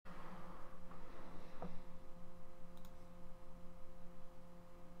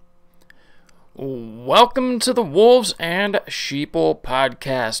Welcome to the Wolves and Sheeple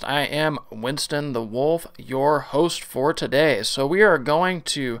podcast. I am Winston the Wolf, your host for today. So we are going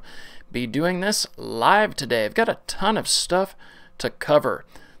to be doing this live today. I've got a ton of stuff to cover.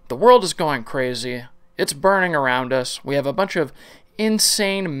 The world is going crazy. It's burning around us. We have a bunch of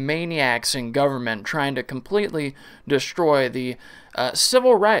insane maniacs in government trying to completely destroy the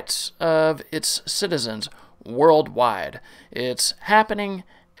civil rights of its citizens worldwide. It's happening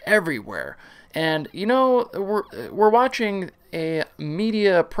everywhere. And, you know, we're watching a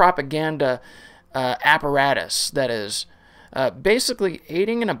media propaganda apparatus that is basically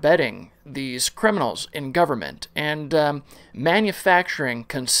aiding and abetting these criminals in government and manufacturing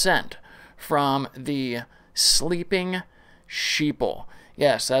consent from the sleeping sheeple.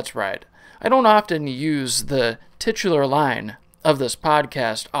 Yes, that's right. I don't often use the titular line of this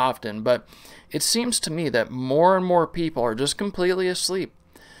podcast often, but it seems to me that more and more people are just completely asleep.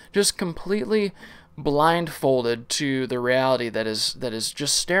 Just completely blindfolded to the reality that is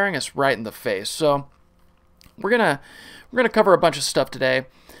just staring us right in the face. So we're gonna cover a bunch of stuff today.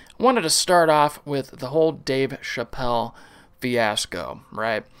 I wanted to start off with the whole Dave Chappelle fiasco,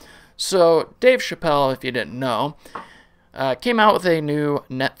 right? So Dave Chappelle, if you didn't know, came out with a new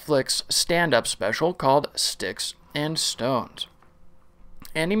Netflix stand-up special called Sticks and Stones,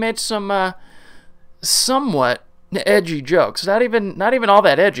 and he made some somewhat edgy jokes. Not even all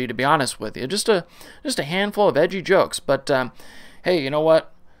that edgy, to be honest with you. Just a handful of edgy jokes. But hey, you know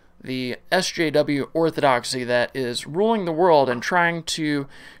what? The SJW orthodoxy that is ruling the world and trying to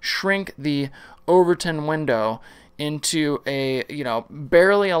shrink the Overton window into a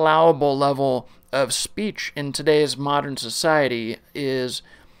barely allowable level of speech in today's modern society is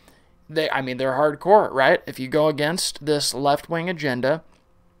they're hardcore, right? If you go against this left-wing agenda,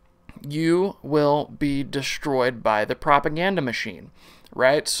 you will be destroyed by the propaganda machine,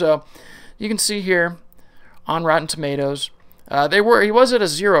 right? So you can see here on Rotten Tomatoes, he was at a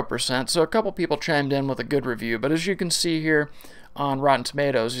 0%, so a couple people chimed in with a good review, but as you can see here on Rotten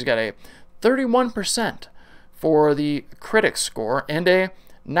Tomatoes, he's got a 31% for the critic score and a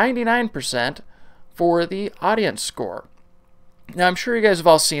 99% for the audience score. Now, I'm sure you guys have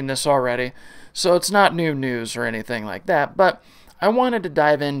all seen this already, so it's not new news or anything like that, but I wanted to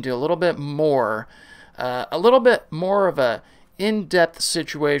dive into a little bit more of a in-depth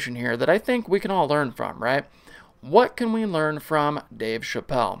situation here that I think we can all learn from, right? What can we learn from Dave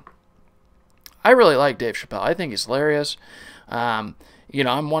Chappelle? I really like Dave Chappelle. I think he's hilarious. I'm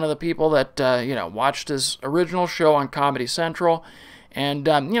one of the people that, watched his original show on Comedy Central, and,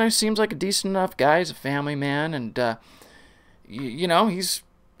 he seems like a decent enough guy. He's a family man, and, he's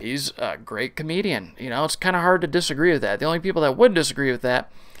a great comedian. It's kind of hard to disagree with that. The only people that would disagree with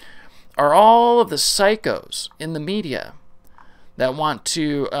that are all of the psychos in the media that want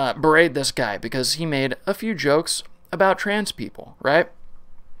to berate this guy because he made a few jokes about trans people, right?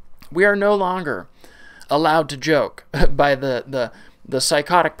 We are no longer allowed to joke by the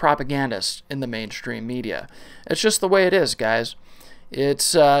psychotic propagandists in the mainstream media. It's just the way it is, guys.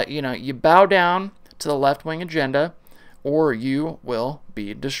 It's, you bow down to the left-wing agenda, or you will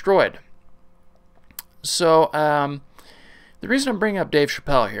be destroyed. So, the reason I'm bringing up Dave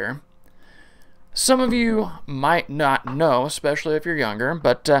Chappelle here, some of you might not know, especially if you're younger,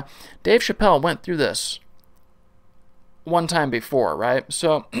 but Dave Chappelle went through this one time before, right?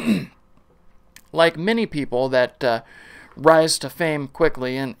 So, like many people that rise to fame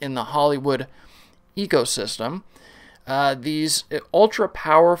quickly in the Hollywood ecosystem, these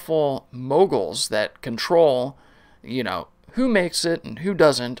ultra-powerful moguls that control who makes it and who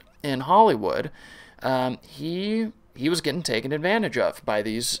doesn't in Hollywood, he was getting taken advantage of by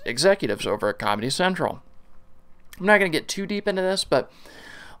these executives over at Comedy Central. I'm not going to get too deep into this, but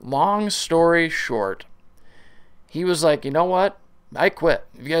long story short, he was like, you know what? I quit.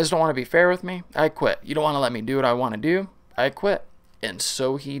 If you guys don't want to be fair with me, I quit. You don't want to let me do what I want to do, I quit. And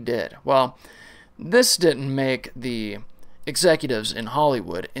so he did. Well, this didn't make the executives in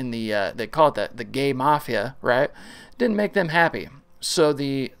Hollywood, in the they call it the gay mafia, right? Didn't make them happy. So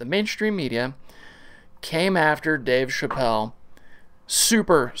the mainstream media came after Dave Chappelle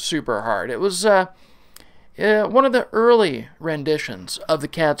super hard. It was one of the early renditions of the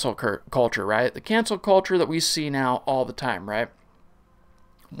cancel culture, right? The cancel culture that we see now all the time, right?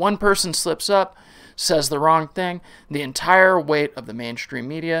 One person slips up, says the wrong thing, the entire weight of the mainstream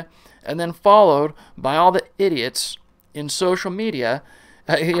media, and then followed by all the idiots in social media,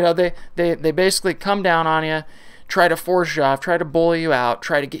 they basically come down on you, try to force you off, try to bully you out,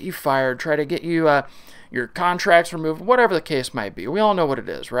 try to get you fired, try to get you your contracts removed, whatever the case might be. We all know what it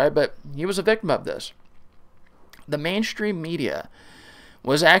is, right? But he was a victim of this. The mainstream media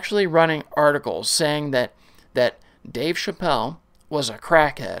was actually running articles saying that Dave Chappelle was a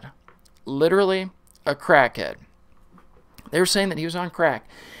crackhead. Literally a crackhead. They were saying that he was on crack,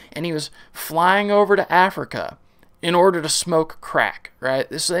 and he was flying over to Africa in order to smoke crack,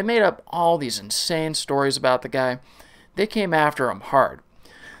 right? So they made up all these insane stories about the guy. They came after him hard.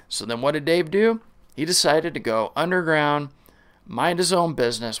 So then what did Dave do? He decided to go underground, mind his own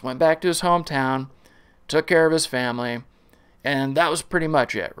business, went back to his hometown, took care of his family, and that was pretty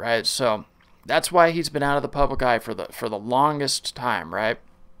much it, right? So that's why he's been out of the public eye for the longest time, right?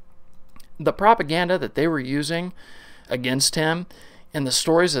 The propaganda that they were using against him and the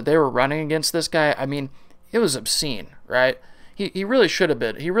stories that they were running against this guy, I mean, it was obscene, right? He really should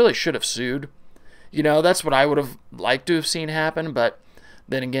have sued. You know, that's what I would have liked to have seen happen, but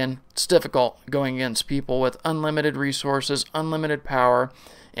then again, it's difficult going against people with unlimited resources, unlimited power,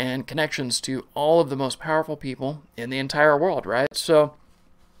 and connections to all of the most powerful people in the entire world, right? So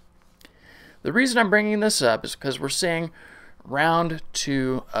the reason I'm bringing this up is because we're seeing round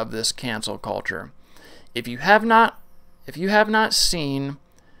 2 of this cancel culture. If you have not seen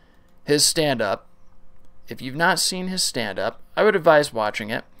his stand-up, I would advise watching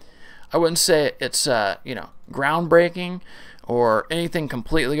it. I wouldn't say it's groundbreaking or anything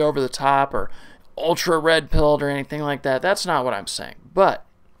completely over the top or ultra red-pilled or anything like that. That's not what I'm saying. But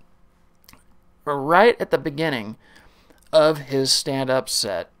right at the beginning of his stand-up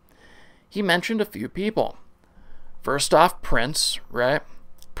set, he mentioned a few people. First off, Prince, right?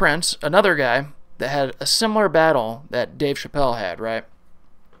 Prince, another guy that had a similar battle that Dave Chappelle had, right?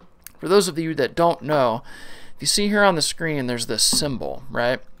 For those of you that don't know, if you see here on the screen, there's this symbol,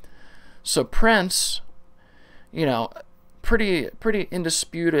 right? So Prince, pretty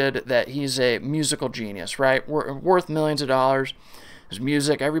indisputed that he's a musical genius, right? Worth millions of dollars. His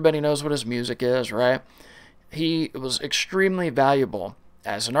music, everybody knows what his music is, right? He was extremely valuable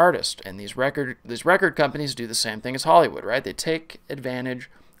as an artist, and these record companies do the same thing as Hollywood, right? They take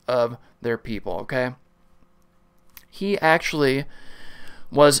advantage of their people, okay? He actually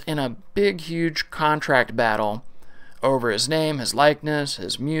was in a big, huge contract battle over his name, his likeness,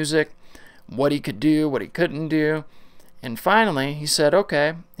 his music, what he could do, what he couldn't do. And finally, he said,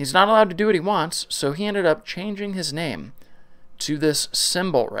 okay, he's not allowed to do what he wants, so he ended up changing his name to this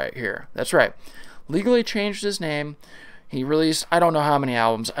symbol right here. That's right. Legally changed his name. He released, I don't know how many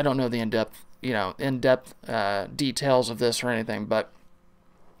albums. I don't know the in-depth details of this or anything, but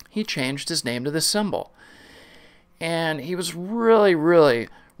he changed his name to this symbol. And he was really, really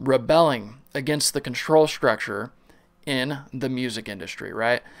rebelling against the control structure in the music industry,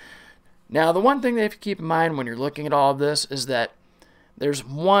 right? Now, the one thing that you have to keep in mind when you're looking at all of this is that there's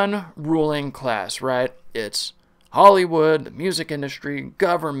one ruling class, right? It's Hollywood, the music industry,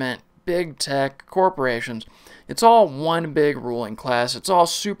 government, big tech, corporations. It's all one big ruling class. It's all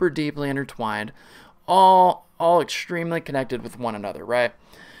super deeply intertwined, all extremely connected with one another, right?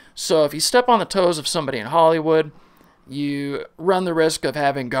 So if you step on the toes of somebody in Hollywood, you run the risk of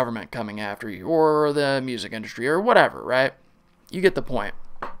having government coming after you, or the music industry, or whatever, right? You get the point.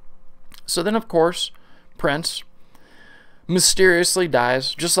 So then, of course, Prince mysteriously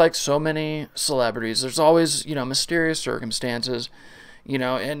dies, just like so many celebrities. There's always, mysterious circumstances,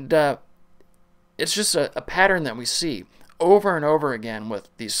 and it's just a pattern that we see over and over again with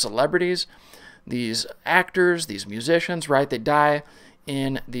these celebrities, these actors, these musicians, right? They die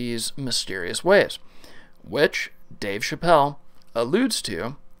in these mysterious ways, which Dave Chappelle alludes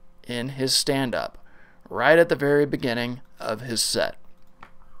to in his stand-up right at the very beginning of his set.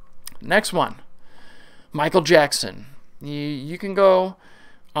 Next one, Michael Jackson. You can go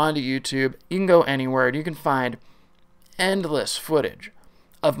onto YouTube, you can go anywhere, and you can find endless footage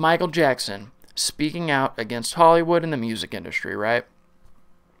of Michael Jackson speaking out against Hollywood and the music industry, right?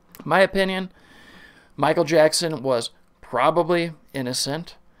 My opinion, Michael Jackson was probably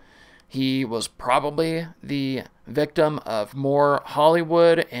innocent. He was probably the victim of more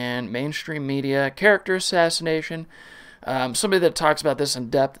Hollywood and mainstream media character assassination. Somebody that talks about this in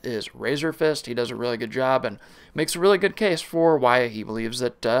depth is Razor Fist. He does a really good job and makes a really good case for why he believes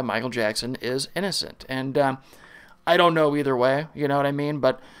that Michael Jackson is innocent. And I don't know either way, you know what I mean?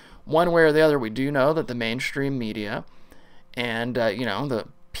 But one way or the other, we do know that the mainstream media and, the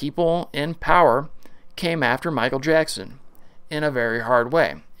people in power came after Michael Jackson in a very hard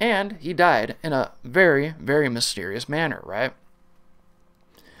way. And he died in a very, very mysterious manner, right?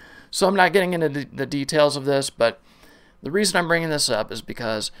 So I'm not getting into the details of this, but the reason I'm bringing this up is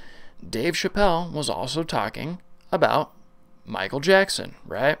because Dave Chappelle was also talking about Michael Jackson,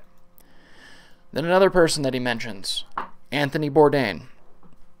 right? Then another person that he mentions, Anthony Bourdain.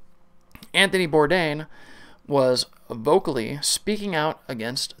 Anthony Bourdain was vocally speaking out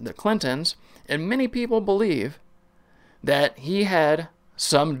against the Clintons, and many people believe that he had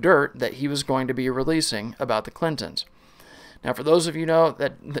some dirt that he was going to be releasing about the Clintons. Now, for those of you know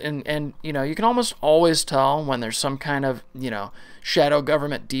that, and you know, you can almost always tell when there's some kind of, you know, shadow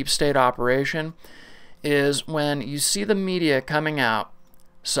government deep state operation, is when you see the media coming out,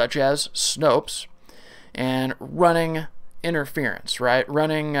 such as Snopes, and running interference, right?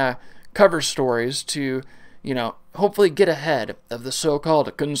 Running cover stories to, you know, hopefully get ahead of the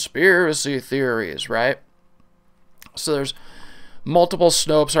so-called conspiracy theories, right? So there's multiple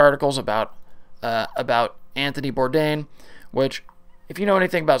Snopes articles about Anthony Bourdain, which, if you know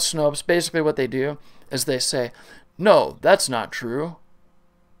anything about Snopes, basically what they do is they say, no, that's not true.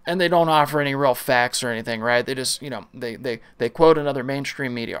 And they don't offer any real facts or anything, right? They just, you know, they quote another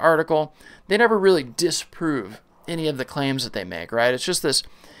mainstream media article. They never really disprove any of the claims that they make, right? It's just this,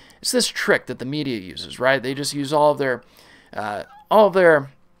 it's this trick that the media uses, right? They just use all of their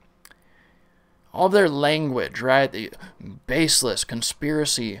language, right? The baseless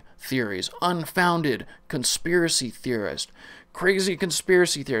conspiracy theories, unfounded conspiracy theorist, crazy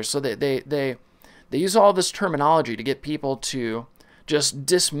conspiracy theorists. So they use all this terminology to get people to just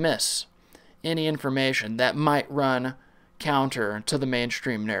dismiss any information that might run counter to the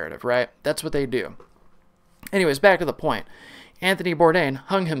mainstream narrative, right? That's what they do. Anyways, back to the point. Anthony Bourdain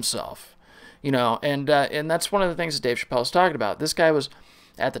hung himself, you know, and that's one of the things that Dave Chappelle's talking about. This guy was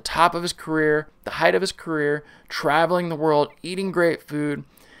at the top of his career, the height of his career, traveling the world, eating great food.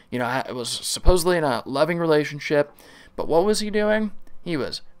 You know, it was supposedly in a loving relationship. But what was he doing? He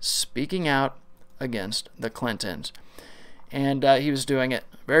was speaking out against the Clintons. And he was doing it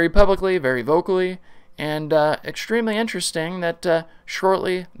very publicly, very vocally, and extremely interesting that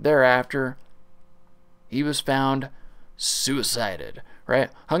shortly thereafter, he was found suicided, right?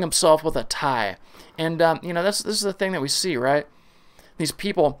 Hung himself with a tie. And, you know, this is the thing that we see, right? These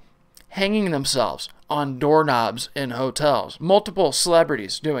people hanging themselves on doorknobs in hotels. Multiple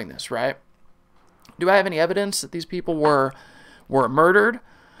celebrities doing this, right? Do I have any evidence that these people were murdered?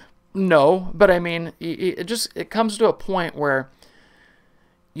 No, but I mean, it comes to a point where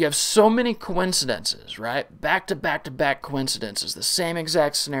you have so many coincidences, right? Back to back to back coincidences, the same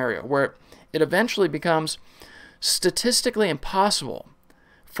exact scenario, where it eventually becomes statistically impossible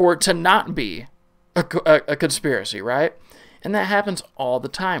for it to not be a conspiracy, right? And that happens all the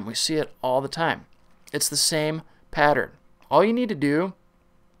time. We see it all the time. It's the same pattern. All you need to do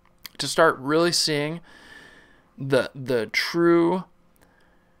to start really seeing the true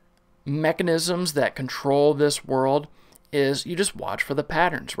mechanisms that control this world is you just watch for the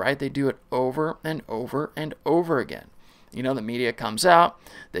patterns, right? They do it over and over and over again. You know, the media comes out,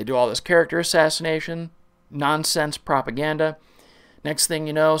 they do all this character assassination, nonsense propaganda. Next thing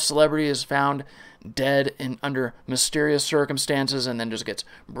you know, celebrity is found dead under mysterious circumstances and then just gets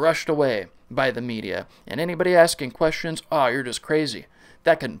brushed away by the media. And anybody asking questions, oh, you're just crazy.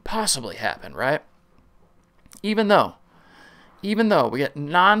 That couldn't possibly happen, right? Even though we get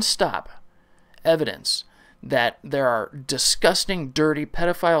nonstop evidence that there are disgusting, dirty,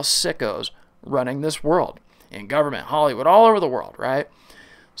 pedophile sickos running this world in government, Hollywood, all over the world, right?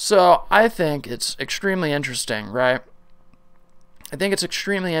 So I think it's extremely interesting, right? I think it's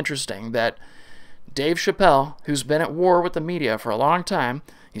extremely interesting that Dave Chappelle, who's been at war with the media for a long time,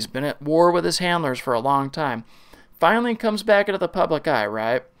 he's been at war with his handlers for a long time, finally comes back into the public eye,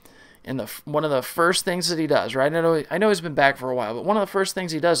 right? And one of the first things that he does, right? I know he's been back for a while, but one of the first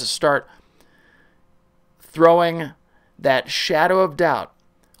things he does is start throwing that shadow of doubt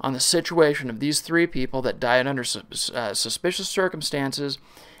on the situation of these three people that died under suspicious circumstances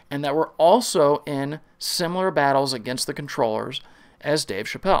and that were also in similar battles against the controllers as Dave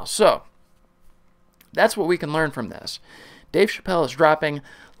Chappelle. So that's what we can learn from this. Dave Chappelle is dropping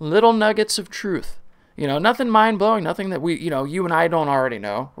little nuggets of truth. You know, nothing mind-blowing, nothing that you and I don't already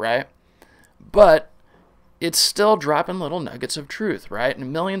know, right? But it's still dropping little nuggets of truth, right?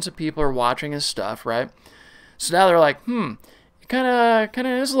 And millions of people are watching his stuff, right? So now they're like, it kind of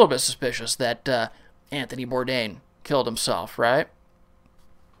is a little bit suspicious that Anthony Bourdain killed himself, right?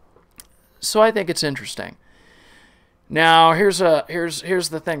 So I think it's interesting. Now, here's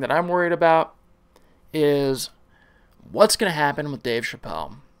the thing that I'm worried about is what's going to happen with Dave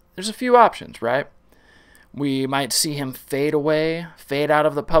Chappelle. There's a few options, right? We might see him fade away, fade out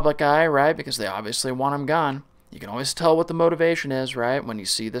of the public eye, right? Because they obviously want him gone. You can always tell what the motivation is, right? When you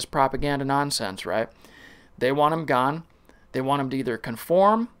see this propaganda nonsense, right? They want him gone. They want him to either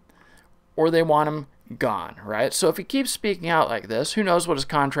conform or they want him gone, right? So if he keeps speaking out like this, who knows what his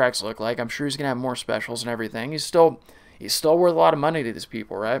contracts look like? I'm sure he's going to have more specials and everything. He's still worth a lot of money to these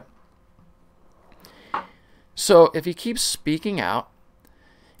people, right? So if he keeps speaking out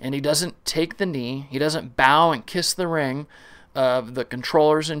and he doesn't take the knee, he doesn't bow and kiss the ring of the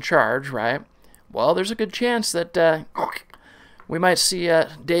controllers in charge, right? Well, there's a good chance that we might see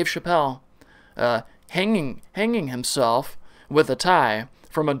Dave Chappelle hanging himself with a tie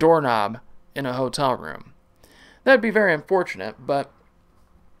from a doorknob in a hotel room. That'd be very unfortunate, but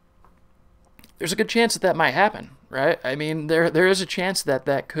there's a good chance that might happen, right? I mean, there is a chance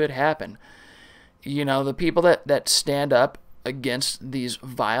that could happen. You know, the people that stand up against these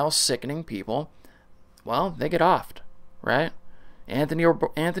vile, sickening people, well, they get offed, right? Anthony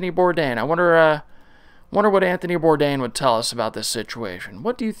Bourdain. I wonder what Anthony Bourdain would tell us about this situation.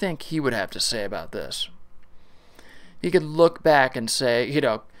 What do you think he would have to say about this? He could look back and say, you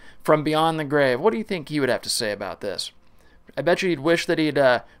know, from beyond the grave, what do you think he would have to say about this? I bet you he'd wish that he'd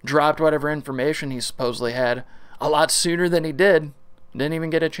dropped whatever information he supposedly had a lot sooner than he did. Didn't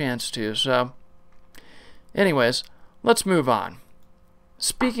even get a chance to, so... Anyways, let's move on.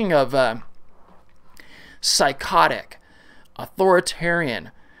 Speaking of psychotic,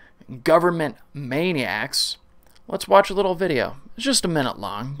 authoritarian, government maniacs, let's watch a little video. It's just a minute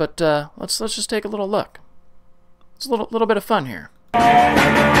long, but let's just take a little look. It's a little bit of fun here. You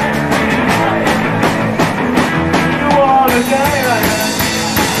wanna dance?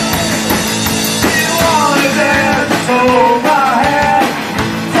 You wanna dance? Hold my hand.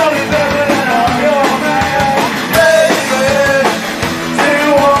 Tell me better than I'm your man. Baby, do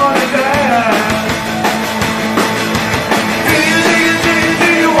you wanna dance? Do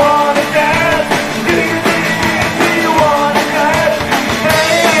you wanna dance? Do you wanna dance?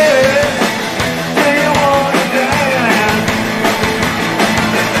 Hey, do you wanna dance?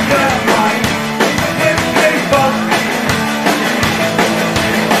 That's right. It's big fun.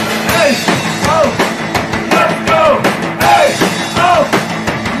 Hey, oh, let's go. Hey, oh,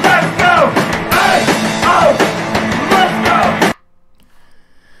 let's go. Hey, oh, let's go.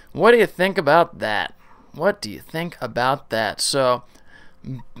 What do you think about that? What do you think about that? So,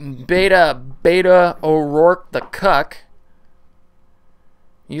 Beta O'Rourke the Cuck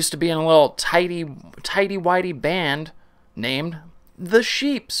used to be in a little tighty-whitey band named The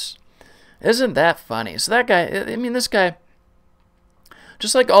Sheeps. Isn't that funny? So that guy, I mean, this guy,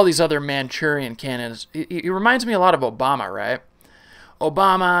 just like all these other Manchurian candidates, he reminds me a lot of Obama, right?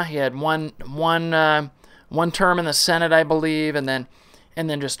 Obama, he had one term in the Senate, I believe, and then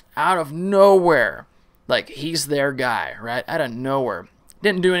just out of nowhere, like, he's their guy, right? Out of nowhere.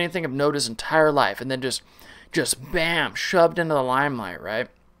 Didn't do anything of note his entire life, and then just bam, shoved into the limelight, right?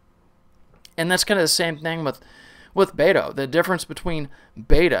 And that's kind of the same thing with Beto. The difference between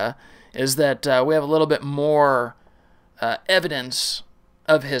Beta is that we have a little bit more evidence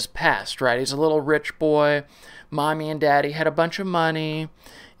of his past, right? He's a little rich boy. Mommy and daddy had a bunch of money,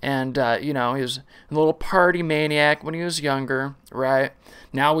 and you know, he was a little party maniac when he was younger, right?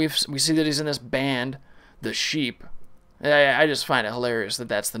 Now we see that he's in this band, The Sheep. I just find it hilarious that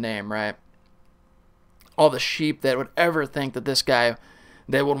that's the name, right? All the sheep that would ever think that this guy,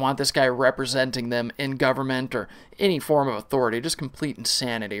 they would want this guy representing them in government or any form of authority. Just complete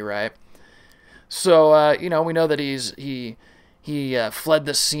insanity, right? So, you know, we know that he fled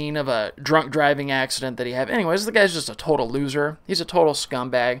the scene of a drunk driving accident that he had. Anyways, the guy's just a total loser. He's a total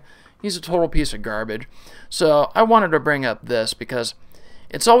scumbag. He's a total piece of garbage. So I wanted to bring up this because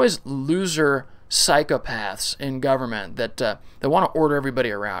it's always loser psychopaths in government that want to order everybody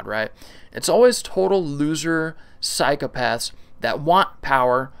around, right? It's always total loser psychopaths that want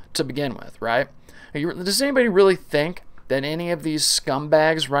power to begin with, right? Does anybody really think that any of these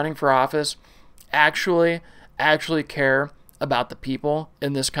scumbags running for office actually care about the people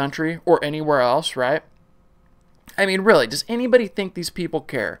in this country or anywhere else, right? I mean, really, does anybody think these people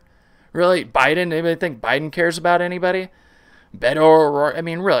care? Really, Biden? Anybody think Biden cares about anybody? Beto O'Rourke? I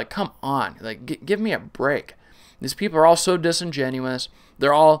mean, really, come on. Like, give me a break. These people are all so disingenuous.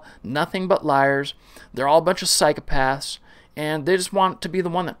 They're all nothing but liars. They're all a bunch of psychopaths. And they just want to be the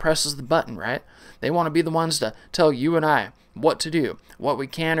one that presses the button, right? They want to be the ones to tell you and I what to do, what we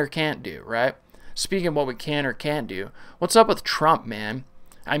can or can't do, right? Speaking of what we can or can't do, what's up with Trump, man?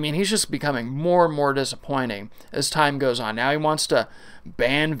 I mean, he's just becoming more and more disappointing as time goes on. Now he wants to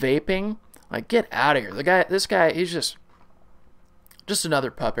ban vaping. Like, get out of here. This guy, he's just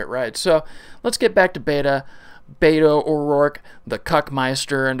another puppet, right? So let's get back to Beto O'Rourke, the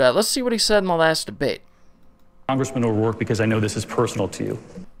Cuckmeister, and let's see what he said in the last debate. Congressman O'Rourke, because I know this is personal to you.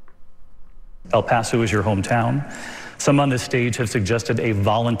 El Paso is your hometown. Some on this stage have suggested a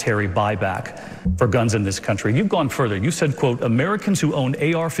voluntary buyback for guns in this country. You've gone further. You said, quote, Americans who own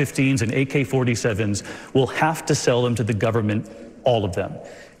AR-15s and AK-47s will have to sell them to the government, all of them.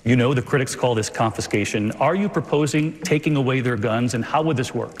 You know the critics call this confiscation. Are you proposing taking away their guns, and how would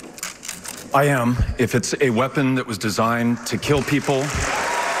this work? I am, if it's a weapon that was designed to kill people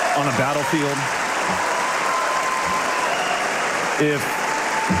on a battlefield. If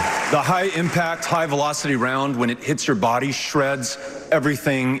the high impact, high velocity round, when it hits your body, shreds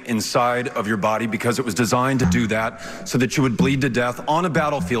everything inside of your body because it was designed to do that so that you would bleed to death on a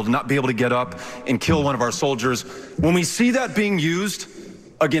battlefield and not be able to get up and kill one of our soldiers. When we see that being used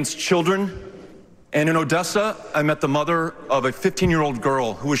against children, and in Odessa, I met the mother of a 15-year-old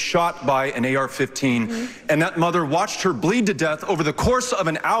girl who was shot by an AR-15, and that mother watched her bleed to death over the course of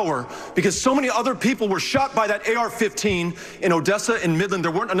an hour because so many other people were shot by that AR-15 in Odessa and Midland.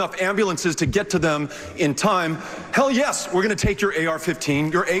 There weren't enough ambulances to get to them in time. Hell yes, we're gonna take your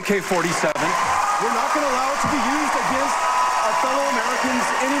AR-15, your AK-47. We're not gonna allow it to be used against our fellow Americans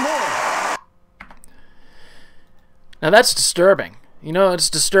anymore. Now that's disturbing. You know, it's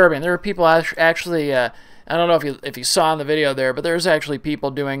disturbing. There are people actually, I don't know if you saw in the video there, but there's actually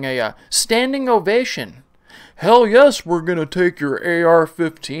people doing a standing ovation. Hell yes, we're going to take your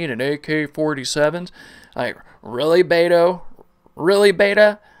AR-15 and AK-47s. Like, really, Beto? Really,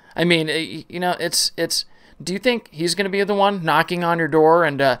 Beta? I mean, you know, it's. Do you think he's going to be the one knocking on your door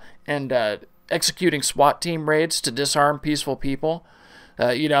and executing SWAT team raids to disarm peaceful people?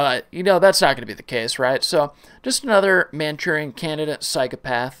 You know that's not going to be the case, right? So just another Manchurian candidate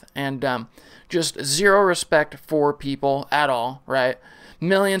psychopath, and just zero respect for people at all, right?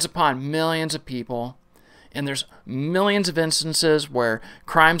 Millions upon millions of people, and there's millions of instances where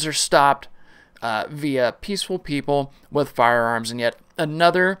crimes are stopped via peaceful people with firearms, and yet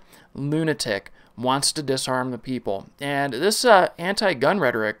another lunatic wants to disarm the people. And this anti-gun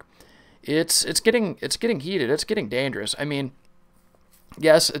rhetoric, it's getting heated. It's getting dangerous. I mean,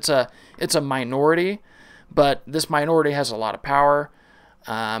 yes, it's a minority, but this minority has a lot of power.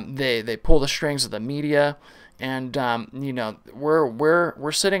 They pull the strings of the media, and you know,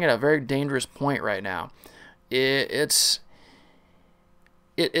 we're sitting at a very dangerous point right now. It's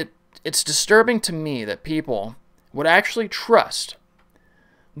disturbing to me that people would actually trust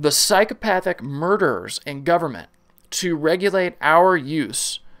the psychopathic murderers in government to regulate our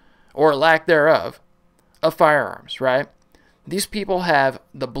use, or lack thereof, of firearms, right? These people have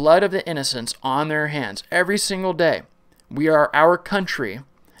the blood of the innocents on their hands every single day. Our country,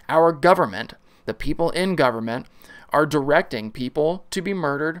 our government, the people in government are directing people to be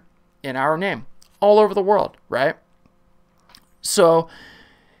murdered in our name all over the world, right? So,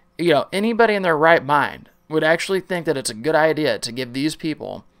 you know, anybody in their right mind would actually think that it's a good idea to give these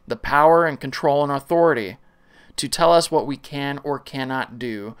people the power and control and authority to tell us what we can or cannot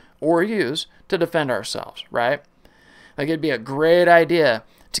do or use to defend ourselves, right? Like, it'd be a great idea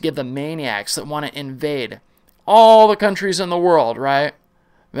to give the maniacs that want to invade all the countries in the world, right?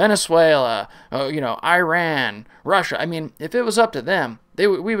 Venezuela, you know, Iran, Russia. I mean, if it was up to them,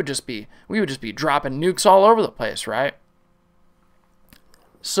 we would just be dropping nukes all over the place, right?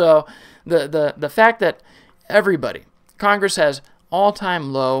 So the fact that everybody, Congress has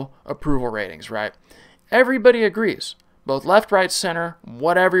all-time low approval ratings, right? Everybody agrees, both left, right, center,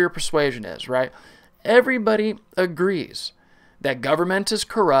 whatever your persuasion is, right? Everybody agrees that government is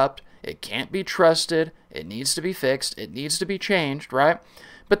corrupt, it can't be trusted, it needs to be fixed, it needs to be changed, right?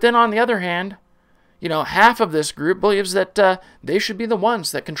 But then on the other hand, you know, half of this group believes that they should be the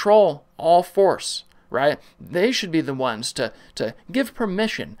ones that control all force, right? They should be the ones to give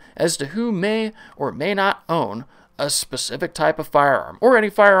permission as to who may or may not own a specific type of firearm, or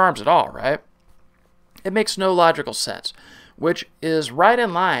any firearms at all, right? It makes no logical sense, which is right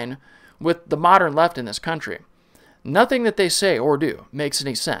in line with the modern left in this country. Nothing that they say or do makes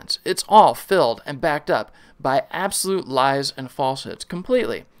any sense. It's all filled and backed up by absolute lies and falsehoods,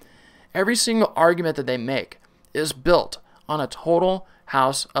 completely. Every single argument that they make is built on a total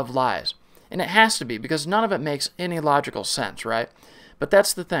house of lies. And it has to be, because none of it makes any logical sense, right? But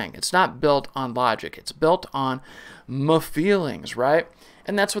that's the thing. It's not built on logic. It's built on my feelings, right?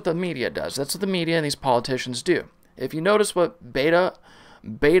 And that's what the media does. That's what the media and these politicians do. If you notice what Beta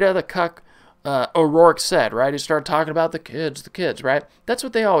the cuck O'Rourke said, right? He started talking about the kids, right? That's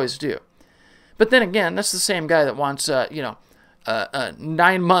what they always do. But then again, that's the same guy that wants, a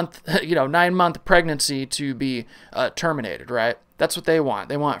 9-month pregnancy to be terminated, right? That's what they want.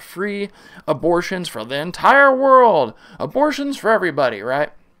 They want free abortions for the entire world. Abortions for everybody,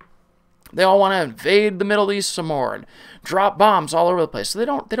 right? They all want to invade the Middle East some more and drop bombs all over the place. So they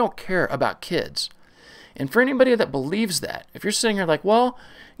don't care about kids. And for anybody that believes that, if you're sitting here like, well,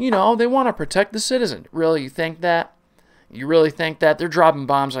 you know, they want to protect the citizen. Really, you think that? You really think that? They're dropping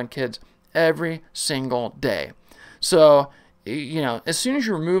bombs on kids every single day. So You know, as soon as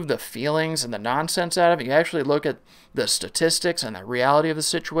you remove the feelings and the nonsense out of it, you actually look at the statistics and the reality of the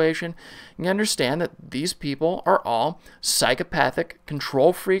situation, you understand that these people are all psychopathic,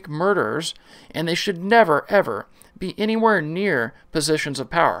 control freak murderers, and they should never, ever be anywhere near positions of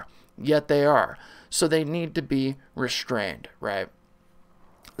power. Yet they are. So they need to be restrained, right?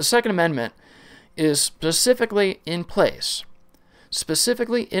 The Second Amendment is specifically in place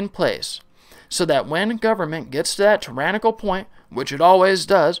so that when government gets to that tyrannical point, which it always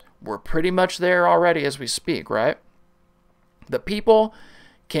does, we're pretty much there already as we speak, right? The people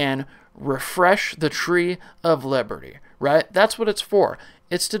can refresh the tree of liberty, right? That's what it's for.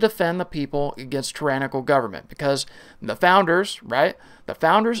 It's to defend the people against tyrannical government, because the founders, right? The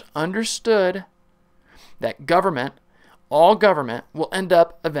founders understood that government, all government, will end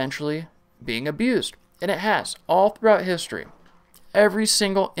up eventually being abused. And it has, all throughout history. Every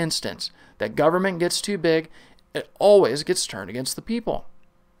single instance that government gets too big, it always gets turned against the people.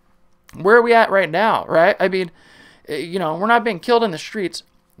 Where are we at right now, right? I mean, you know, we're not being killed in the streets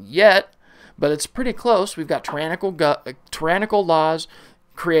yet, but it's pretty close. We've got tyrannical laws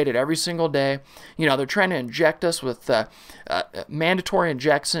created every single day. You know, they're trying to inject us with mandatory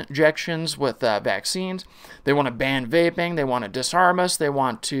injections with vaccines. They want to ban vaping. They want to disarm us. They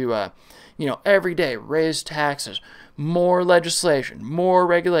want to, you know, every day raise taxes, more legislation, more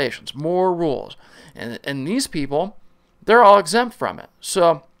regulations, more rules. And these people, they're all exempt from it.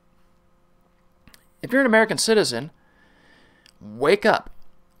 So if you're an American citizen, wake up.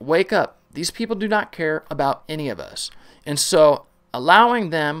 Wake up. These people do not care about any of us. And so allowing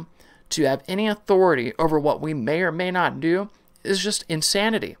them to have any authority over what we may or may not do is just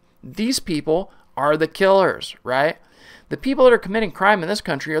insanity. These people are the killers, right? The people that are committing crime in this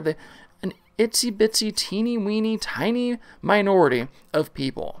country are an itsy-bitsy, teeny-weeny, tiny minority of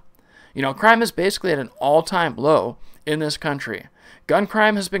people. You know, crime is basically at an all-time low in this country. Gun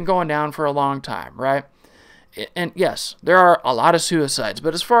crime has been going down for a long time, right? And yes, there are a lot of suicides,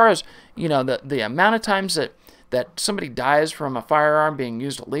 but as far as, you know, the amount of times that somebody dies from a firearm being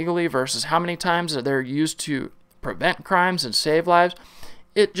used illegally versus how many times that they're used to prevent crimes and save lives,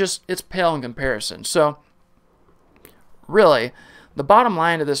 it's pale in comparison. So really, the bottom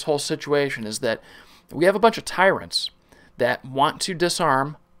line of this whole situation is that we have a bunch of tyrants that want to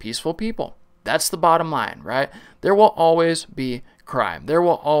disarm peaceful people. That's the bottom line, right? There will always be crime. There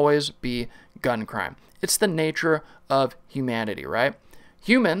will always be gun crime. It's the nature of humanity, right?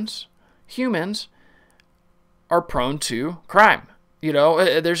 Humans are prone to crime. You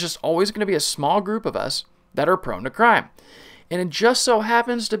know, there's just always going to be a small group of us that are prone to crime. And it just so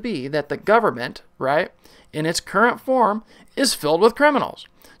happens to be that the government, right, in its current form, is filled with criminals.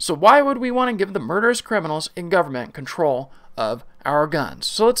 So why would we want to give the murderous criminals in government control of our guns?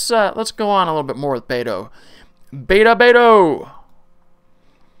 So let's go on a little bit more with Beto. Beto!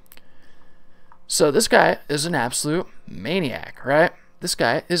 So this guy is an absolute maniac, right? This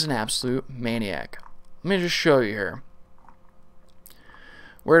guy is an absolute maniac. Let me just show you here.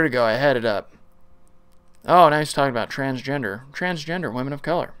 Where to go? I had it up. Oh, now he's talking about transgender women of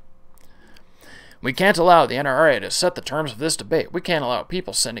color. We can't allow the NRA to set the terms of this debate. We can't allow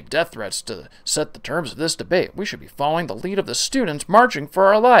people sending death threats to set the terms of this debate. We should be following the lead of the students marching for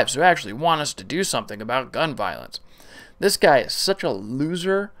our lives who actually want us to do something about gun violence. This guy is such a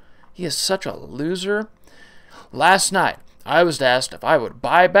loser. He is such a loser. Last night, I was asked if I would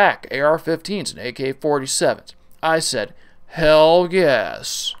buy back AR-15s and AK-47s. I said, hell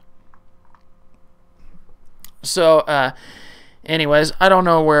yes. So, anyways, I don't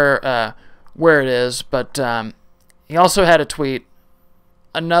know where it is, but he also had a tweet.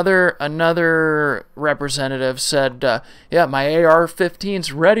 Another representative said, yeah, my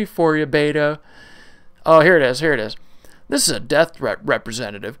AR-15's ready for you, Beto. Oh, here it is. This is a death threat,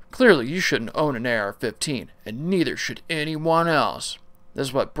 representative. Clearly, you shouldn't own an AR-15, and neither should anyone else. This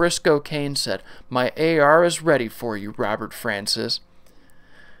is what Briscoe Cain said. My AR is ready for you, Robert Francis.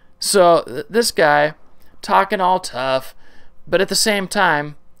 So, this guy, talking all tough, but at the same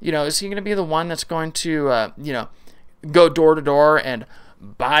time, you know, is he going to be the one that's going to, you know, go door to door and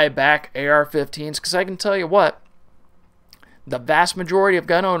buy back AR-15s? Because I can tell you what, the vast majority of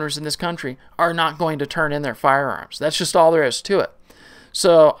gun owners in this country are not going to turn in their firearms. That's just all there is to it.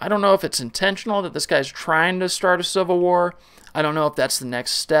 So I don't know if it's intentional that this guy's trying to start a civil war. I don't know if that's the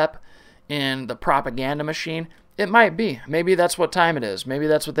next step in the propaganda machine. It might be. Maybe that's what time it is. Maybe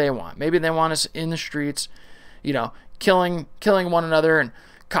that's what they want. Maybe they want us in the streets, you know, killing one another, and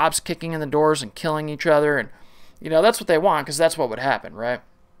cops kicking in the doors and killing each other. And, you know, that's what they want, because that's what would happen, right?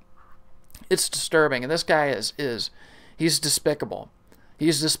 It's disturbing. And this guy he's despicable.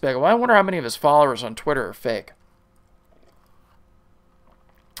 He's despicable. I wonder how many of his followers on Twitter are fake.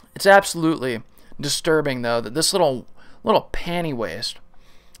 It's absolutely disturbing, though, that this little panty waist,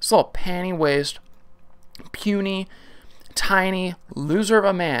 puny, tiny loser of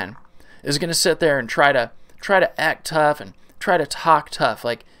a man is going to sit there and try to act tough and try to talk tough,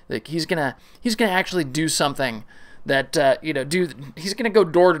 like he's gonna actually do something that he's gonna go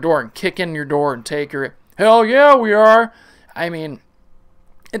door to door and kick in your door and take your, hell yeah we are. I mean,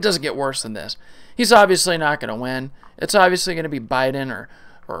 it doesn't get worse than this. He's obviously not going to win. It's obviously going to be Biden or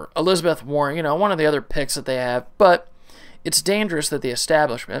Elizabeth Warren, one of the other picks that they have. But it's dangerous that the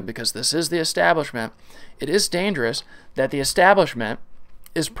establishment, because this is the establishment, it is dangerous that the establishment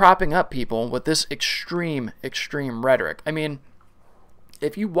is propping up people with this extreme rhetoric. I mean,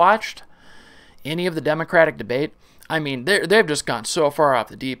 if you watched any of the Democratic debate, I mean, they've just gone so far off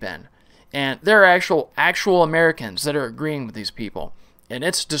the deep end. And there are actual Americans that are agreeing with these people. And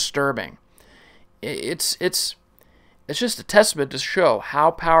it's disturbing. It's just a testament to show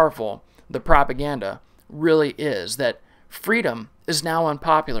how powerful the propaganda really is, that freedom is now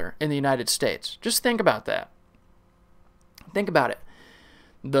unpopular in the United States. Just think about that. Think about it.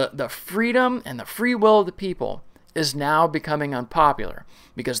 The freedom and the free will of the people is now becoming unpopular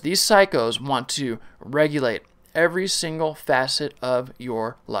because these psychos want to regulate every single facet of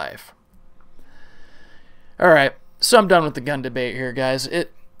your life. All right, so I'm done with the gun debate here, guys.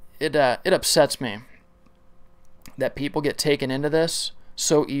 It upsets me that people get taken into this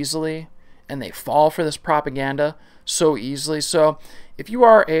so easily and they fall for this propaganda so easily. So if you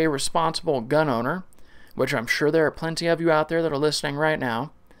are a responsible gun owner, which I'm sure there are plenty of you out there that are listening right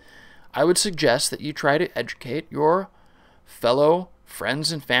now, I would suggest that you try to educate your fellow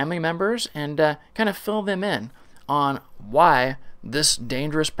friends and family members and kind of fill them in on why this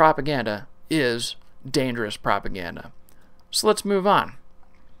dangerous propaganda is dangerous propaganda. So let's move on.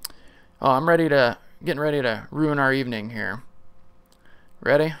 Oh, I'm getting ready to ruin our evening here.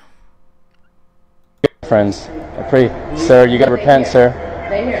 Ready? Friends, I pray, sir, you gotta repent,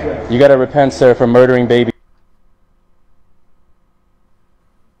 sir. You gotta repent, sir, for murdering babies.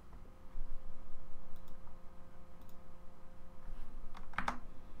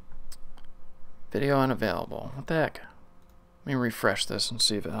 Video unavailable. What the heck? Let me refresh this and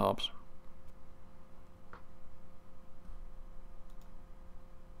see if it helps.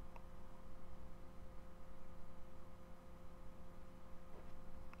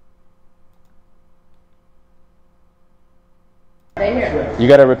 You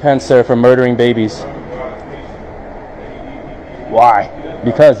gotta repent, sir, for murdering babies. Why?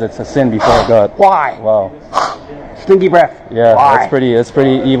 Because it's a sin before God. Why? Wow. Stinky breath. Yeah, Why? that's pretty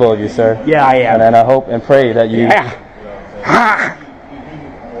evil of you, sir. Yeah, I am. And I hope and pray that you. Yeah. Ah,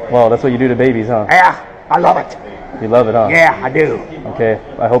 Well, that's what you do to babies, huh? yeah, I love it. You love it, huh? Yeah, I do. Okay.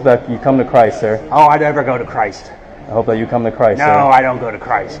 I hope that you come to Christ, sir. Oh, I never go to Christ. I hope that you come to Christ, No, sir. I don't go to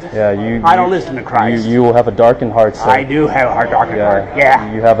Christ. Yeah, you. I don't listen to Christ. You will have a darkened heart, sir. I do have a heart, darkened heart.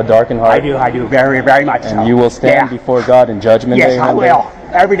 Yeah, You have a darkened heart. I do very, very much so. And you will stand Yeah. before God in judgment Yes, day. I one day. will.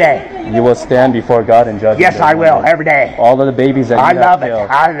 Every day. You will stand before God in judgment Yes, day. I one will. day. Every day. All of the babies that I you have love it. killed.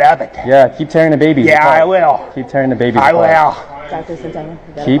 I love it. Yeah, keep tearing the babies Yeah, apart. I will. Keep tearing the babies I apart. will. Dr. Santana, you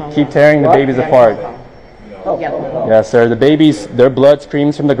got a phone Keep call. tearing the babies apart. Yeah. Yes, sir. The babies, their blood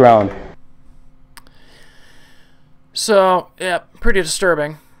screams from the ground. So, yeah, pretty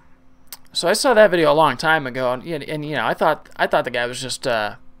disturbing. So I saw that video a long time ago, and I thought the guy was just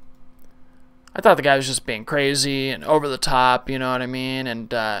being crazy and over the top, you know what I mean?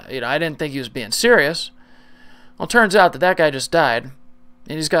 And I didn't think he was being serious. Well, it turns out that guy just died,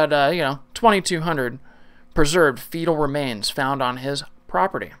 and he's got 2,200 preserved fetal remains found on his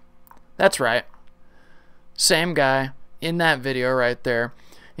property. That's right. Same guy in that video right there,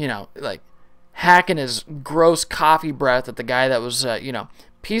 like hacking his gross coffee breath at the guy that was,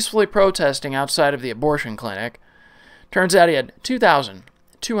 peacefully protesting outside of the abortion clinic. Turns out he had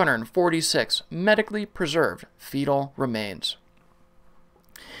 2,246 medically preserved fetal remains.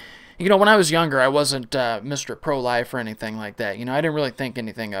 When I was younger, I wasn't Mr. Pro-Life or anything like that. I didn't really think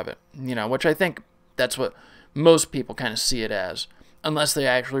anything of it, which I think that's what most people kind of see it as, unless they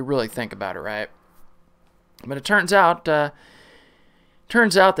actually really think about it, right? But it turns out that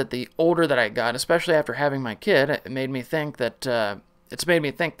the older that I got, especially after having my kid, it made me think that it's made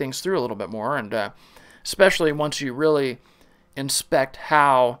me think things through a little bit more, and especially once you really inspect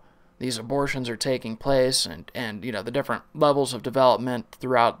how these abortions are taking place, and the different levels of development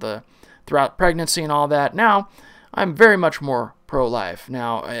throughout pregnancy and all that. Now, I'm very much more pro-life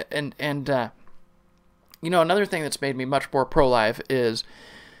now, and another thing that's made me much more pro-life is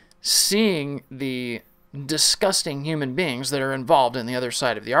seeing the disgusting human beings that are involved in the other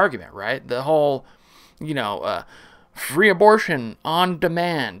side of the argument, right? The whole, free abortion on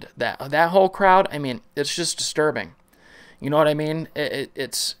demand, that whole crowd, I mean, it's just disturbing. You know what I mean?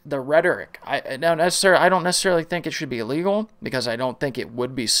 It's the rhetoric. I don't necessarily think it should be illegal, because I don't think it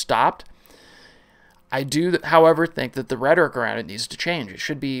would be stopped. I do, however, think that the rhetoric around it needs to change. It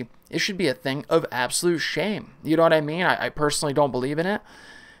should be a thing of absolute shame. You know what I mean? I personally don't believe in it,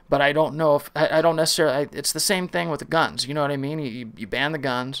 but I don't know if I don't necessarily. It's the same thing with the guns. You know what I mean? You ban the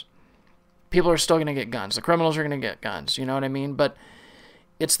guns, people are still going to get guns. The criminals are going to get guns. You know what I mean? But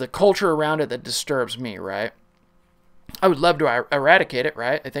it's the culture around it that disturbs me, right? I would love to eradicate it,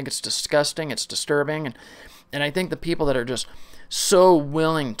 right? I think it's disgusting, it's disturbing, and I think the people that are just so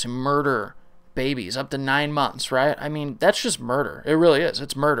willing to murder babies up to 9 months, right? I mean, that's just murder. It really is.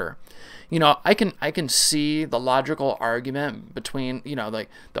 It's murder. You know, I can see the logical argument between, you know, like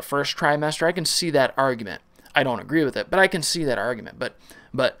the first trimester. I can see that argument. I don't agree with it, but I can see that argument.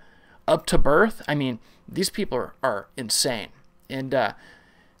 But up to birth, I mean, these people are insane. And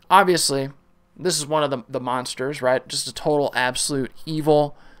obviously, this is one of the monsters, right? Just a total, absolute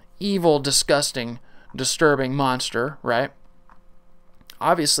evil, disgusting, disturbing monster, right?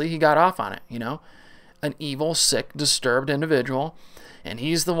 Obviously, he got off on it, you know? An evil, sick, disturbed individual, and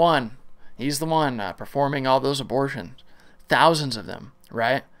he's the one performing all those abortions. Thousands of them,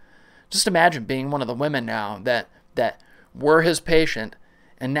 right? Just imagine being one of the women now that were his patient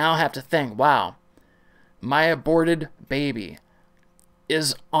and now have to think, wow, my aborted baby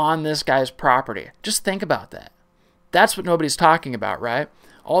is on this guy's property. Just think about that. That's what nobody's talking about, right?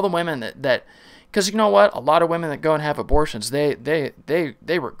 All the women that because you know what? A lot of women that go and have abortions, they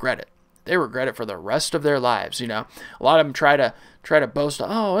regret it. They regret it for the rest of their lives, you know? A lot of them try to boast,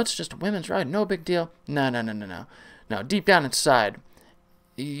 oh, it's just a women's right, no big deal. No. No, deep down inside,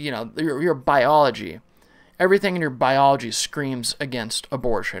 you know, your biology, everything in your biology screams against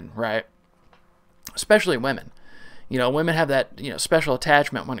abortion, right? Especially women. You know, women have that, you know, special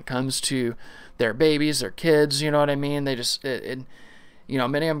attachment when it comes to their babies, their kids, you know what I mean? They just, you know,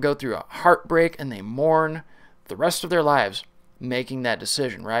 many of them go through a heartbreak and they mourn the rest of their lives making that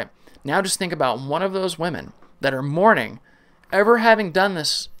decision, right? Now just think about one of those women that are mourning ever having done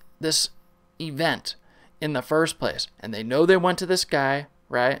this event in the first place. And they know they went to this guy,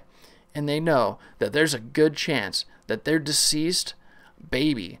 right? And they know that there's a good chance that their deceased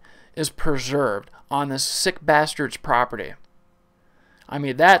baby is preserved on this sick bastard's property. I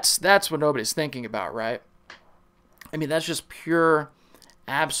mean, that's what nobody's thinking about, right? I mean, that's just pure,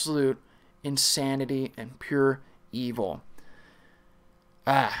 absolute insanity and pure evil.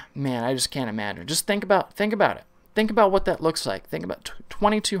 Ah, man, I just can't imagine. Just think about it. Think about what that looks like. Think about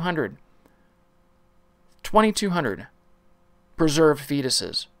 2,200 preserved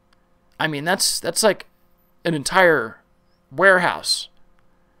fetuses. I mean, that's like an entire warehouse.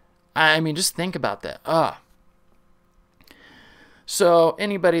 I mean, just think about that. So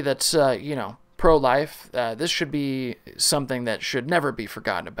anybody that's, you know, pro-life, this should be something that should never be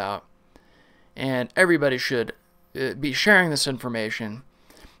forgotten about. And everybody should be sharing this information,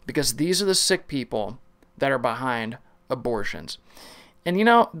 because these are the sick people that are behind abortions. And, you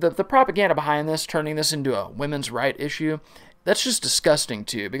know, the propaganda behind this, turning this into a women's right issue, that's just disgusting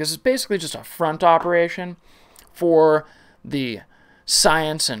too, because it's basically just a front operation for the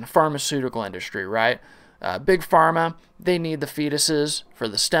science and pharmaceutical industry, right? Big Pharma, they need the fetuses for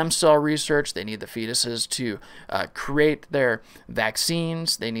the stem cell research. They need the fetuses to create their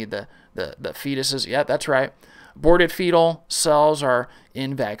vaccines. They need the fetuses. Yeah, that's right. Aborted fetal cells are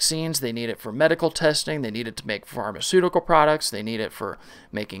in vaccines. They need it for medical testing. They need it to make pharmaceutical products. They need it for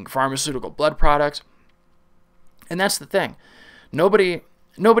making pharmaceutical blood products. And that's the thing. Nobody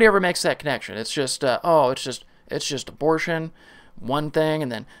ever makes that connection. It's just, it's just abortion, one thing,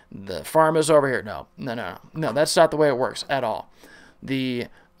 and then the pharma's over here. No, that's not the way it works at all. The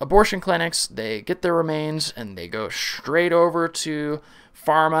abortion clinics, they get their remains and they go straight over to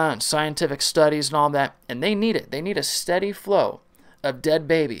pharma and scientific studies and all that, and they need it. They need a steady flow of dead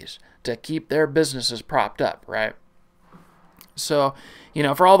babies to keep their businesses propped up, right? So, you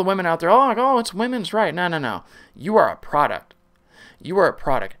know, for all the women out there, oh, it's women's right. No. You are a product. You are a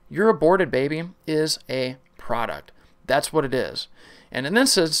product. Your aborted baby is a product. That's what it is. And in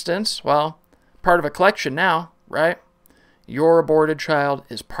this instance, well, part of a collection now, right? Your aborted child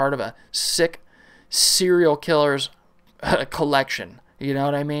is part of a sick serial killer's collection. You know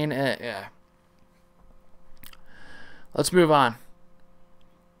what I mean? Yeah. Let's move on.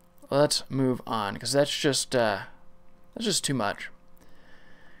 Let's move on, because that's just too much.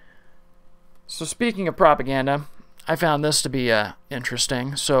 So speaking of propaganda, I found this to be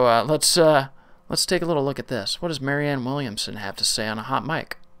interesting. So let's take a little look at this. What does Marianne Williamson have to say on a hot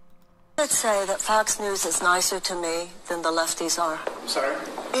mic? Let's say that Fox News is nicer to me than the lefties are. Sorry?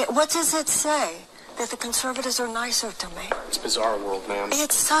 What does it say? That the conservatives are nicer to me. It's a bizarre world, ma'am.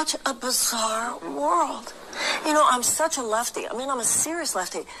 It's such a bizarre world. You know, I'm such a lefty. I mean, I'm a serious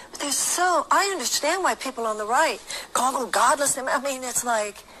lefty. But I understand why people on the right call them godless. I mean, it's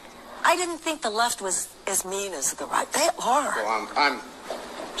like, I didn't think the left was as mean as the right. They are. Well, I'm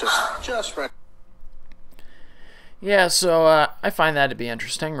just ready. Yeah, so I find that to be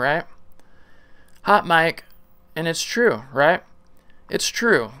interesting, right? Hot mic, and it's true, right? It's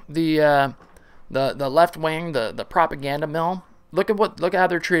true. The left wing, the propaganda mill. Look at how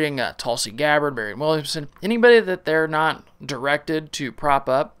they're treating Tulsi Gabbard, Marianne Williamson. Anybody that they're not directed to prop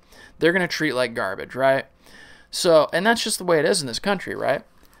up, they're gonna treat like garbage, right? So, and that's just the way it is in this country, right?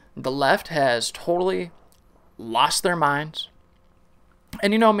 The left has totally lost their minds.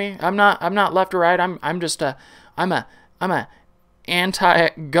 And you know me, I'm not left or right. I'm a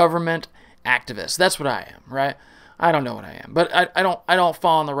anti-government activist. That's what I am, right? I don't know what I am, but I don't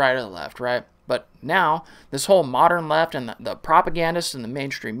fall on the right or the left, right? But now this whole modern left and the propagandists and the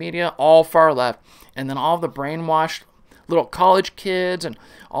mainstream media, all far left, and then all the brainwashed little college kids and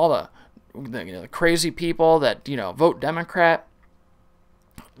all the crazy people that vote Democrat,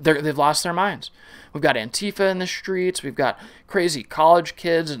 they've lost their minds. We've got Antifa in the streets. We've got crazy college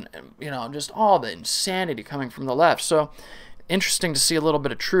kids, and just all the insanity coming from the left. So interesting to see a little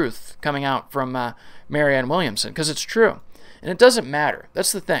bit of truth coming out from Marianne Williamson, because it's true, and it doesn't matter.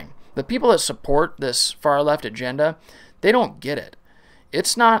 That's the thing. The people that support this far left agenda, they don't get it.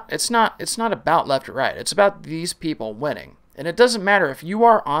 It's not about left or right. It's about these people winning, and it doesn't matter if you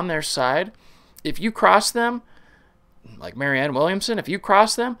are on their side. If you cross them, like Marianne Williamson, if you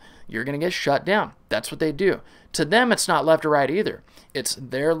cross them, you're going to get shut down. That's what they do. To them, it's not left or right either. It's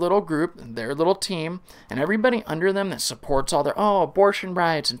their little group, their little team, and everybody under them that supports all their, abortion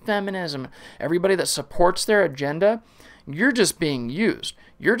rights and feminism, everybody that supports their agenda, you're just being used.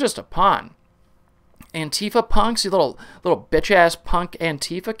 You're just a pawn. Antifa punks, you little bitch-ass punk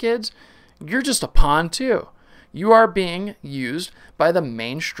Antifa kids, you're just a pawn too. You are being used by the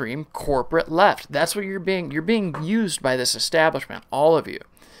mainstream corporate left. That's what you're being used by this establishment, all of you.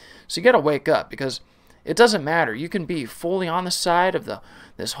 So you got to wake up, because it doesn't matter. You can be fully on the side of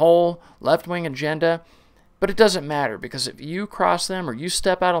this whole left-wing agenda, but it doesn't matter, because if you cross them or you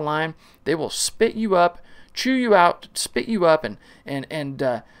step out of line, they will spit you up, chew you out, spit you up, and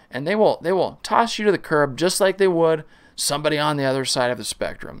they will toss you to the curb just like they would somebody on the other side of the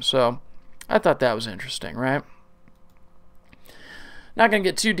spectrum. So I thought that was interesting, right? Not going to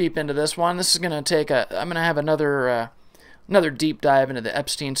get too deep into this one. This is going to I'm going to have another deep dive into the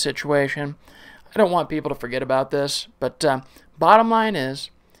Epstein situation. I don't want people to forget about this, but bottom line is,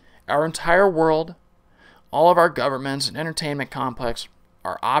 our entire world, all of our governments and entertainment complex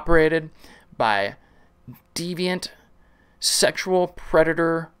are operated by deviant, sexual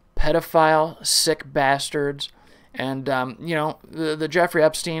predator, pedophile, sick bastards. And, the Jeffrey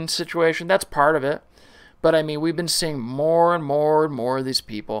Epstein situation, that's part of it. But, I mean, we've been seeing more and more and more of these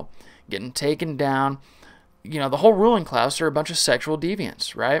people getting taken down. The whole ruling class are a bunch of sexual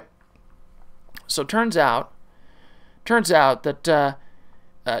deviants, right? So turns out that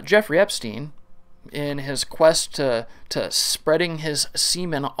Jeffrey Epstein, in his quest to spreading his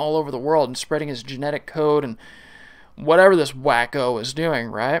semen all over the world and spreading his genetic code and whatever this wacko is doing,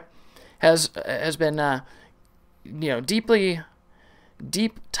 right, has been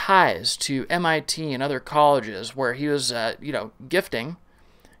deep ties to MIT and other colleges, where he was gifting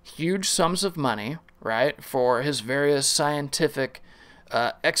huge sums of money, right, for his various scientific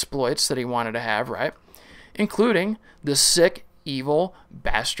exploits that he wanted to have, right, including the sick, evil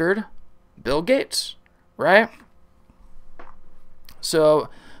bastard Bill Gates, right? So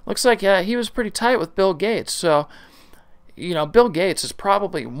looks like he was pretty tight with Bill Gates. So Bill Gates is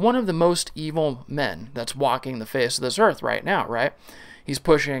probably one of the most evil men that's walking the face of this earth right now, right? He's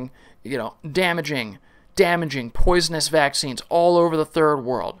pushing damaging poisonous vaccines all over the third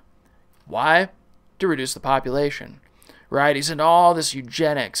world. Why? To reduce the population, right? He's into all this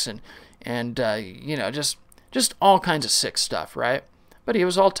eugenics and just all kinds of sick stuff, right? But he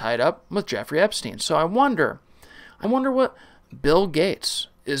was all tied up with Jeffrey Epstein. So I wonder what Bill Gates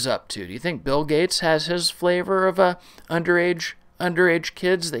is up to. Do you think Bill Gates has his flavor of underage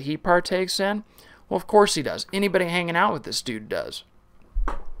kids that he partakes in? Well, of course he does. Anybody hanging out with this dude does.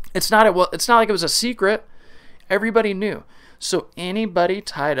 It's not like it was a secret. Everybody knew. So anybody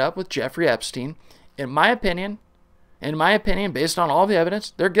tied up with Jeffrey Epstein, in my opinion, based on all the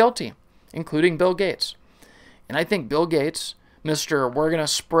evidence, they're guilty, including Bill Gates. And I think Bill Gates, Mr. We're gonna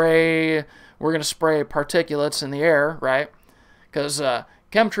spray particulates in the air, right? Because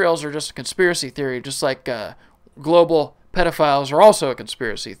chemtrails are just a conspiracy theory, just like global pedophiles are also a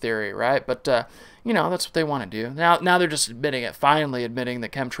conspiracy theory, right? But, you know, that's what they want to do. Now they're just admitting it, finally admitting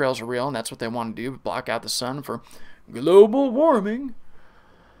that chemtrails are real, and that's what they want to do, block out the sun for global warming.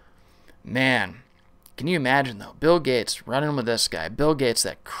 Man, can you imagine, though? Bill Gates running with this guy. Bill Gates,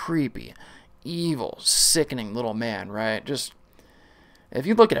 that creepy, evil, sickening little man, right? Just, if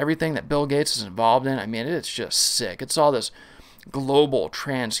you look at everything that Bill Gates is involved in, I mean, it's just sick. It's all this global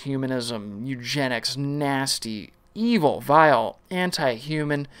transhumanism, eugenics, nasty, evil, vile,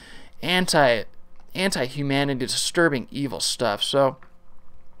 anti-human, anti-humanity, disturbing, evil stuff. So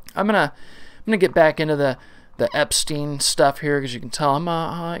I'm gonna get back into the Epstein stuff here, because you can tell I'm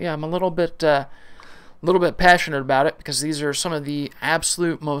a little bit passionate about it, because these are some of the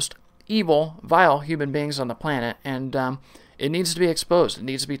absolute most evil, vile human beings on the planet, and it needs to be exposed. It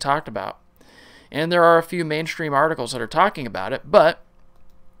needs to be talked about. And there are a few mainstream articles that are talking about it, but,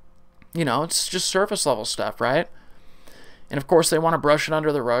 you know, it's just surface level stuff, right? And of course, they want to brush it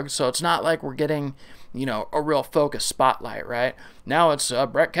under the rug, so it's not like we're getting, you know, a real focused spotlight, right? Now it's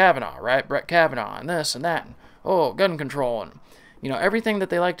Brett Kavanaugh, right? Brett Kavanaugh, and this and that, and gun control, and, you know, everything that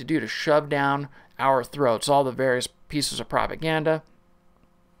they like to do to shove down our throats, all the various pieces of propaganda,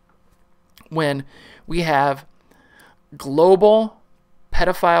 when we have global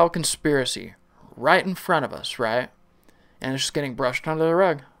pedophile conspiracy right in front of us, right? And it's just getting brushed under the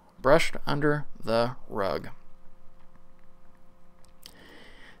rug. Brushed under the rug.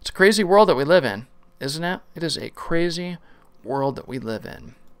 It's a crazy world that we live in, isn't it? It is a crazy world that we live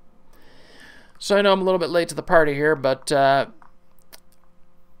in. So I know I'm a little bit late to the party here, but the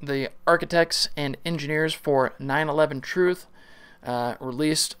architects and engineers for 9/11 Truth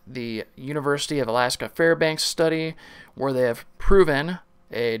released the University of Alaska Fairbanks study, where they have proven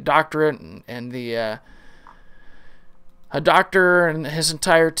a doctorate and a doctor and his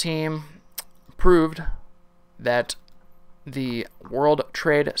entire team proved that the World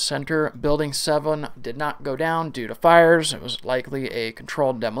Trade Center Building 7 did not go down due to fires. It was likely a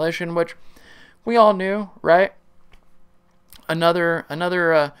controlled demolition, which we all knew, right?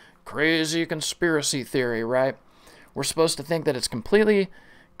 Another crazy conspiracy theory, right? We're supposed to think that it's completely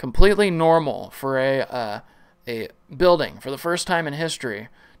normal for a building, for the first time in history,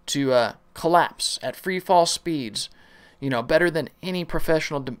 to collapse at free fall speeds, you know, better than any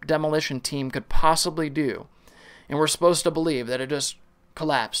professional demolition team could possibly do. And we're supposed to believe that it just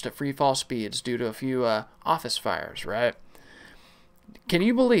collapsed at free fall speeds due to a few office fires, right? Can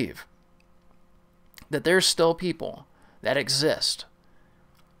you believe that there's still people that exist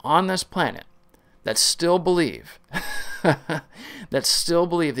on this planet that still believe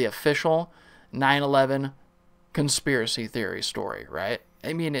the official 9/11 conspiracy theory story, right?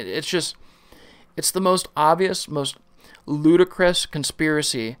 I mean, it's the most obvious, most ludicrous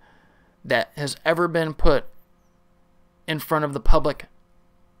conspiracy that has ever been put in front of the public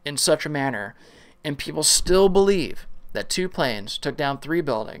in such a manner, and people still believe that 2 planes took down 3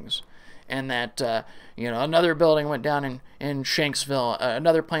 buildings, and that another building went down in Shanksville,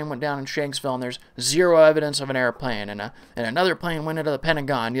 another plane went down in Shanksville, and there's zero evidence of an airplane, and another plane went into the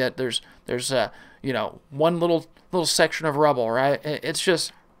Pentagon, yet there's one little section of rubble, right? It's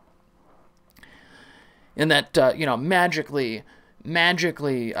just, in that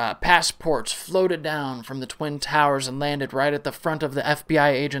magically passports floated down from the Twin Towers and landed right at the front of the FBI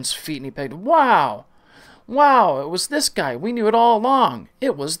agent's feet, and he pegged, wow, it was this guy. We knew it all along.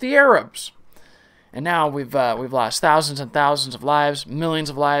 It was the Arabs. And now we've lost thousands and thousands of lives, millions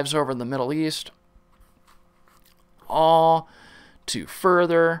of lives over in the Middle East, all to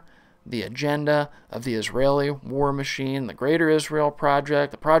further the agenda of the Israeli war machine, the Greater Israel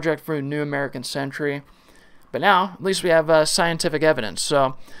Project, the Project for a New American Century. But now, at least we have scientific evidence.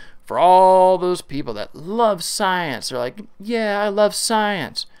 So for all those people that love science, they're like, yeah, I love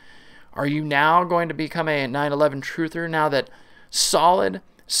science. Are you now going to become a 9/11 truther now that solid,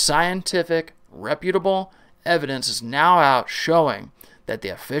 scientific, reputable evidence is now out showing that the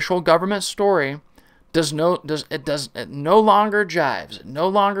official government story it no longer jives, it no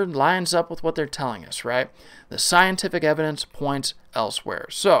longer lines up with what they're telling us, right? The scientific evidence points elsewhere.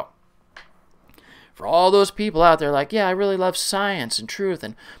 So for all those people out there like, yeah, I really love science and truth,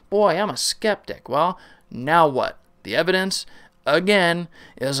 and boy, I'm a skeptic. Well, now what? The evidence, again,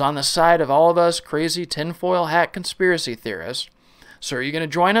 is on the side of all of us crazy tinfoil hat conspiracy theorists. So are you going to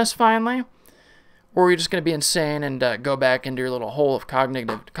join us finally? Or are you just going to be insane and go back into your little hole of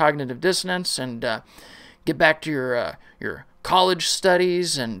cognitive dissonance and get back to your college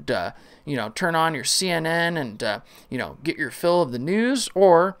studies and turn on your CNN and get your fill of the news?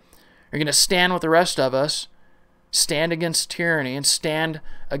 Or are you going to stand with the rest of us stand against tyranny and stand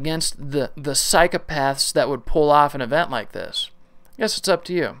against the psychopaths that would pull off an event like this? I guess it's up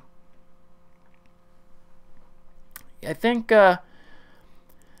to you. I think that's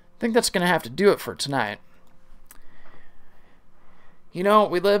going to have to do it for tonight. You know,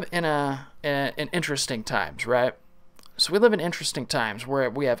 we live in interesting times, right? So we live in interesting times where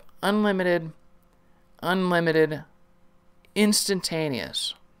we have unlimited,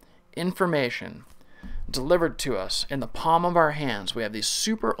 instantaneous information delivered to us in the palm of our hands. We have these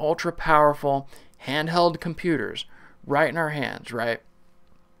super ultra powerful handheld computers right in our hands, right?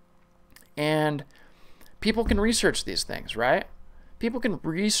 And people can research these things, right? People can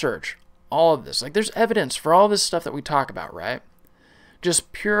research all of this. Like, there's evidence for all this stuff that we talk about, right?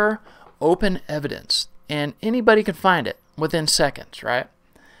 Just pure open evidence, and anybody can find it within seconds, right?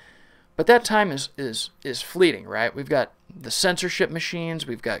 But that time is fleeting, right? We've got the censorship machines,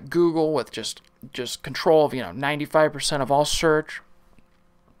 we've got Google with just control of 95% of all search.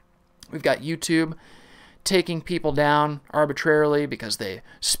 We've got YouTube taking people down arbitrarily because they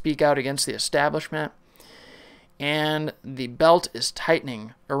speak out against the establishment. And the belt is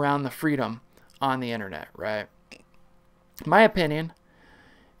tightening around the freedom on the internet, right? My opinion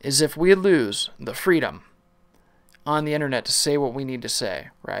is if we lose the freedom on the internet to say what we need to say,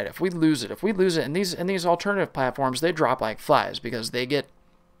 right? If we lose it, and these alternative platforms, they drop like flies because they get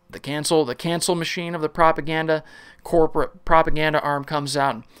the cancel machine of the propaganda, corporate propaganda arm comes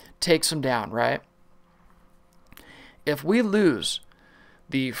out and takes them down, right? If we lose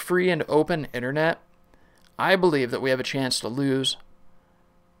the free and open internet, I believe that we have a chance to lose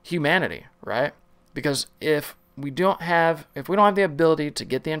humanity, right? Because if we don't have the ability to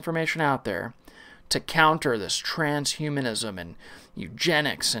get the information out there to counter this transhumanism and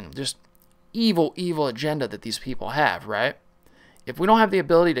eugenics and just evil agenda that these people have, right? If we don't have the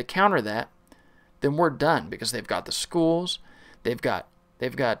ability to counter that, then we're done, because they've got the schools, they've got the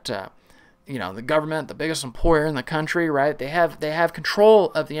government, the biggest employer in the country, right? They have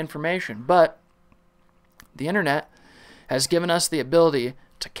control of the information, but the internet has given us the ability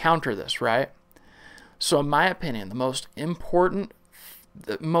to counter this, right? So in my opinion, the most important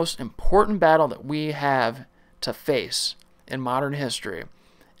battle that we have to face in modern history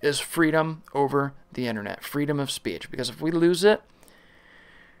is freedom over the internet, freedom of speech. Because if we lose it,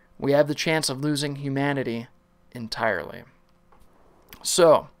 we have the chance of losing humanity entirely.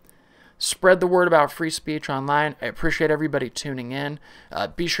 So, spread the word about free speech online. I appreciate everybody tuning in.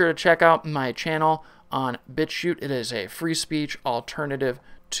 Be sure to check out my channel on BitChute. It is a free speech alternative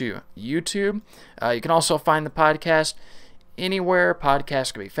to YouTube. You can also find the podcast anywhere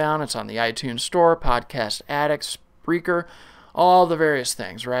podcasts can be found. It's on the iTunes Store, Podcast Addict, Spreaker, all the various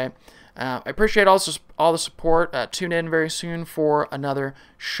things, right? I appreciate also all the support. Tune in very soon for another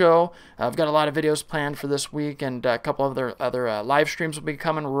show. I've got a lot of videos planned for this week, and a couple of other live streams will be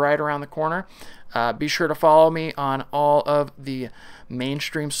coming right around the corner. Be sure to follow me on all of the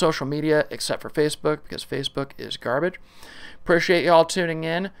mainstream social media except for Facebook, because Facebook is garbage. Appreciate you all tuning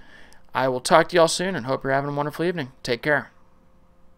in. I will talk to you all soon and hope you're having a wonderful evening. Take care.